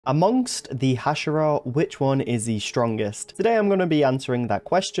Amongst the Hashira, which one is the strongest? Today I'm going to be answering that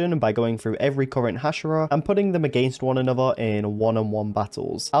question by going through every current Hashira and putting them against one another in one-on-one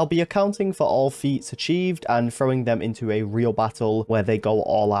battles. I'll be accounting for all feats achieved and throwing them into a real battle where they go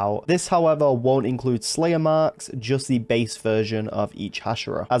all out. This, however, won't include Slayer marks, just the base version of each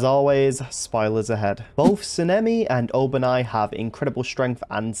Hashira. As always, spoilers ahead. Both Tsunemi and Obanai have incredible strength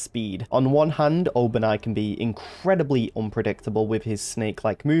and speed. On one hand, Obanai can be incredibly unpredictable with his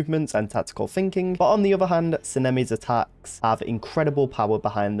snake-like movements and tactical thinking, but on the other hand, Tsunemi's attacks have incredible power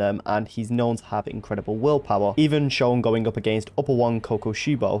behind them, and he's known to have incredible willpower, even shown going up against Upper 1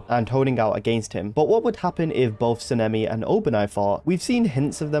 Kokushibo and holding out against him. But what would happen if both Tsunemi and Obanai fought? We've seen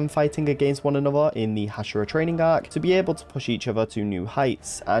hints of them fighting against one another in the Hashira training arc to be able to push each other to new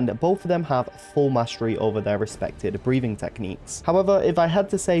heights, and both of them have full mastery over their respected breathing techniques. However, if I had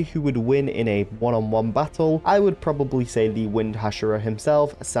to say who would win in a one-on-one battle, I would probably say the Wind Hashira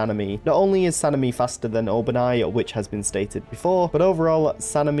himself, Sanemi. Not only is Sanemi faster than Obanai, which has been stated before, but overall,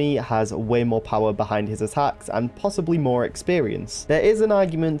 Sanemi has way more power behind his attacks and possibly more experience. There is an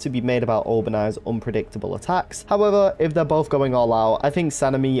argument to be made about Obanai's unpredictable attacks. However, if they're both going all out, I think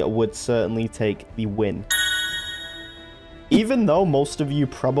Sanemi would certainly take the win. Even though most of you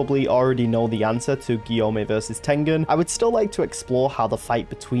probably already know the answer to Guillaume versus Tengen, I would still like to explore how the fight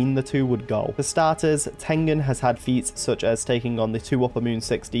between the two would go. For starters, Tengen has had feats such as taking on the two Upper Moon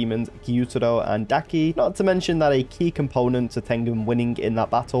 6 demons, Gyutaro and Daki, not to mention that a key component to Tengen winning in that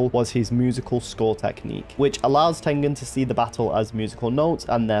battle was his musical score technique, which allows Tengen to see the battle as musical notes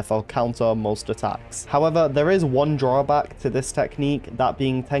and therefore counter most attacks. However, there is one drawback to this technique, that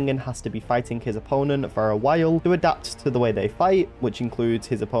being Tengen has to be fighting his opponent for a while to adapt to the way they fight, which includes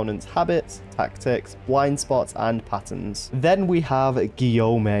his opponent's habits, tactics, blind spots, and patterns. Then we have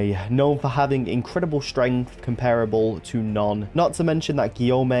Guillaume, known for having incredible strength comparable to none. Not to mention that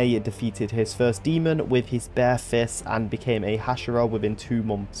Guillaume defeated his first demon with his bare fists and became a Hashira within 2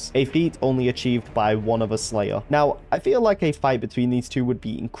 months, a feat only achieved by one other Slayer. Now, I feel like a fight between these two would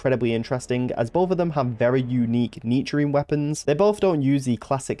be incredibly interesting, as both of them have very unique Nichirin weapons. They both don't use the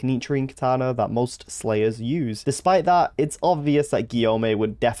classic Nichirin katana that most Slayers use. Despite that, it's obvious that Guillaume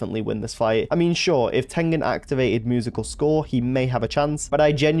would definitely win this fight. I mean, sure, if Tengen activated musical score, he may have a chance, but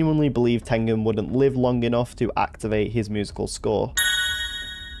I genuinely believe Tengen wouldn't live long enough to activate his musical score.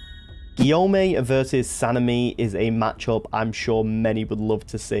 Guillaume versus Sanemi is a matchup I'm sure many would love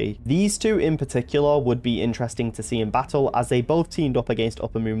to see. These two in particular would be interesting to see in battle, as they both teamed up against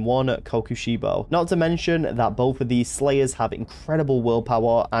Upper Moon 1 Kokushibo. Not to mention that both of these Slayers have incredible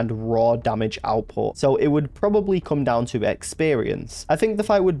willpower and raw damage output, so it would probably come down to experience. I think the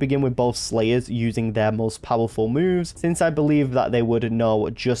fight would begin with both Slayers using their most powerful moves, since I believe that they would know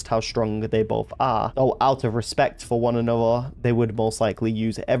just how strong they both are. So out of respect for one another, they would most likely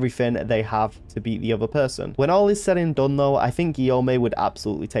use everything they have to beat the other person. When all is said and done though, I think Guillaume would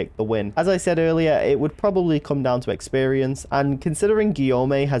absolutely take the win. As I said earlier, it would probably come down to experience, and considering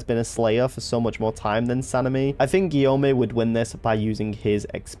Guillaume has been a Slayer for so much more time than Sanemi, I think Guillaume would win this by using his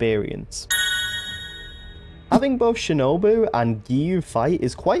experience. Having both Shinobu and Giyu fight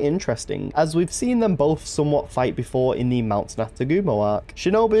is quite interesting, as we've seen them both somewhat fight before in the Mount Natagumo arc.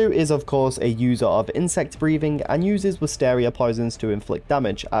 Shinobu is of course a user of insect breathing and uses wisteria poisons to inflict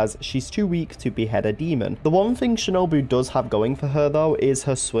damage, as she's too weak to behead a demon. The one thing Shinobu does have going for her though is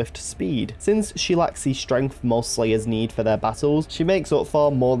her swift speed. Since she lacks the strength most Slayers need for their battles, she makes up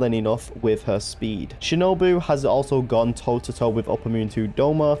for more than enough with her speed. Shinobu has also gone toe-to-toe with Upper Moon 2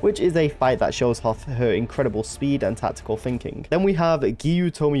 Doma, which is a fight that shows off her incredible speed and tactical thinking. Then we have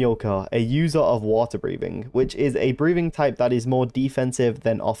Giyu Tomioka, a user of water breathing, which is a breathing type that is more defensive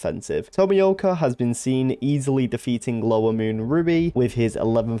than offensive. Tomioka has been seen easily defeating Lower Moon Ruby with his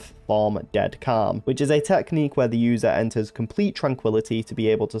 11th form Dead Calm, which is a technique where the user enters complete tranquility to be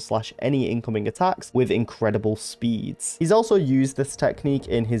able to slash any incoming attacks with incredible speeds. He's also used this technique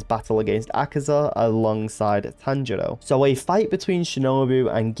in his battle against Akaza alongside Tanjiro. So a fight between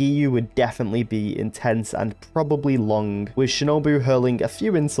Shinobu and Giyu would definitely be intense and probably long, with Shinobu hurling a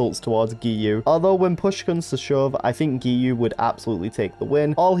few insults towards Giyu. Although when push comes to shove, I think Giyu would absolutely take the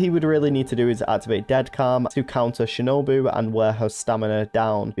win. All he would really need to do is activate Dead Calm to counter Shinobu and wear her stamina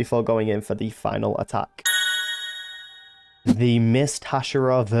down before going in for the final attack. The Mist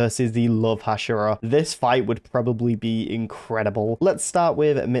Hashira versus the Love Hashira. This fight would probably be incredible. Let's start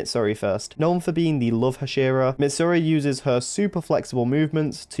with Mitsuri first. Known for being the Love Hashira, Mitsuri uses her super flexible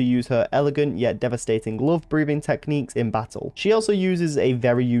movements to use her elegant yet devastating love breathing techniques in battle. She also uses a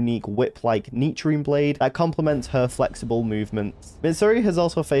very unique whip-like Nichiren blade that complements her flexible movements. Mitsuri has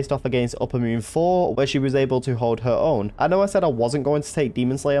also faced off against Upper Moon 4, where she was able to hold her own. I know I said I wasn't going to take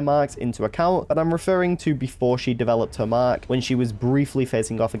Demon Slayer marks into account, but I'm referring to before she developed her mark, when she was briefly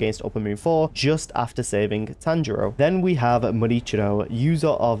facing off against Upper Moon 4 just after saving Tanjiro. Then we have Morichiro, user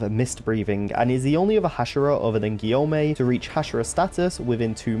of mist breathing, and is the only other Hashira other than Gyome to reach Hashira status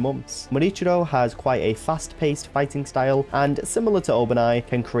within 2 months. Morichiro has quite a fast-paced fighting style, and similar to Obanai,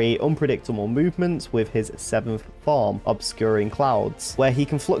 can create unpredictable movements with his 7th form, Obscuring Clouds, where he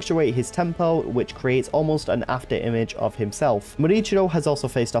can fluctuate his tempo, which creates almost an after image of himself. Morichiro has also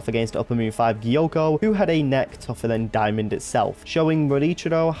faced off against Upper Moon 5 Gyoko, who had a neck tougher than Diamond itself, showing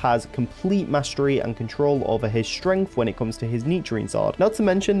Morichiro has complete mastery and control over his strength when it comes to his Nichiren sword. Not to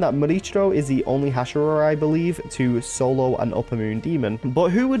mention that Morichiro is the only Hashira, I believe, to solo an Upper Moon demon. But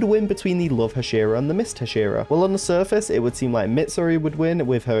who would win between the Love Hashira and the Mist Hashira? Well, on the surface, it would seem like Mitsuri would win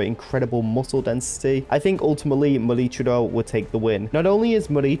with her incredible muscle density. I think ultimately Morichiro would take the win. Not only is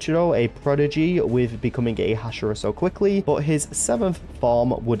Morichiro a prodigy with becoming a Hashira so quickly, but his 7th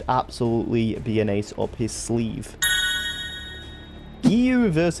form would absolutely be an ace up his sleeve. Giyu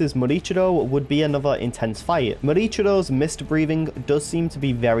versus Morichiro would be another intense fight. Morichiro's mist breathing does seem to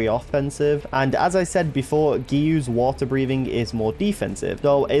be very offensive, and as I said before, Giyu's water breathing is more defensive,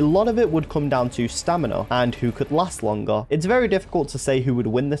 though a lot of it would come down to stamina and who could last longer. It's very difficult to say who would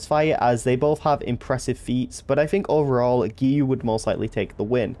win this fight, as they both have impressive feats, but I think overall Giyu would most likely take the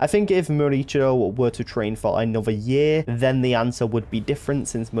win. I think if Morichiro were to train for another year, then the answer would be different,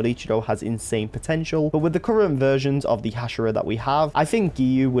 since Morichiro has insane potential, but with the current versions of the Hashira that we have, I think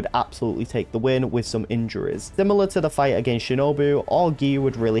Giyu would absolutely take the win with some injuries. Similar to the fight against Shinobu, all Giyu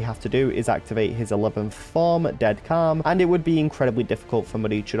would really have to do is activate his 11th form, Dead Calm, and it would be incredibly difficult for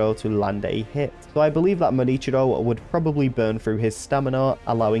Morichiro to land a hit. So I believe that Morichiro would probably burn through his stamina,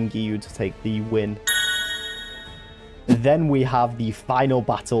 allowing Giyu to take the win. Then we have the final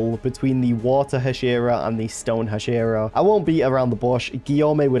battle between the Water Hashira and the Stone Hashira. I won't beat around the bush.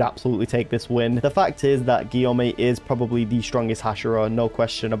 Gyome would absolutely take this win. The fact is that Gyome is probably the strongest Hashira, no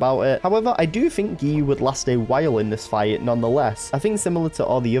question about it. However, I do think Giyu would last a while in this fight nonetheless. I think similar to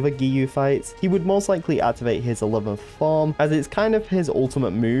all the other Giyu fights, he would most likely activate his 11th form, as it's kind of his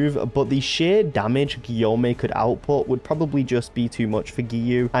ultimate move, but the sheer damage Gyome could output would probably just be too much for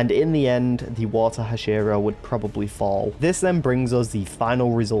Giyu, and in the end, the Water Hashira would probably fall. This then brings us the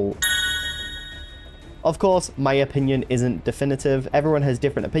final result. Of course, my opinion isn't definitive. Everyone has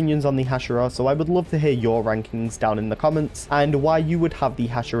different opinions on the Hashira, so I would love to hear your rankings down in the comments and why you would have the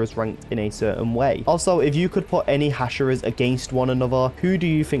Hashiras ranked in a certain way. Also, if you could put any Hashiras against one another, who do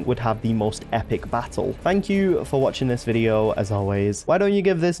you think would have the most epic battle? Thank you for watching this video, as always. Why don't you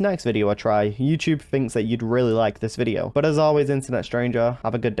give this next video a try? YouTube thinks that you'd really like this video. But as always, Internet Stranger,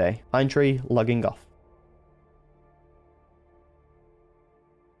 have a good day. Pine Tree, logging off.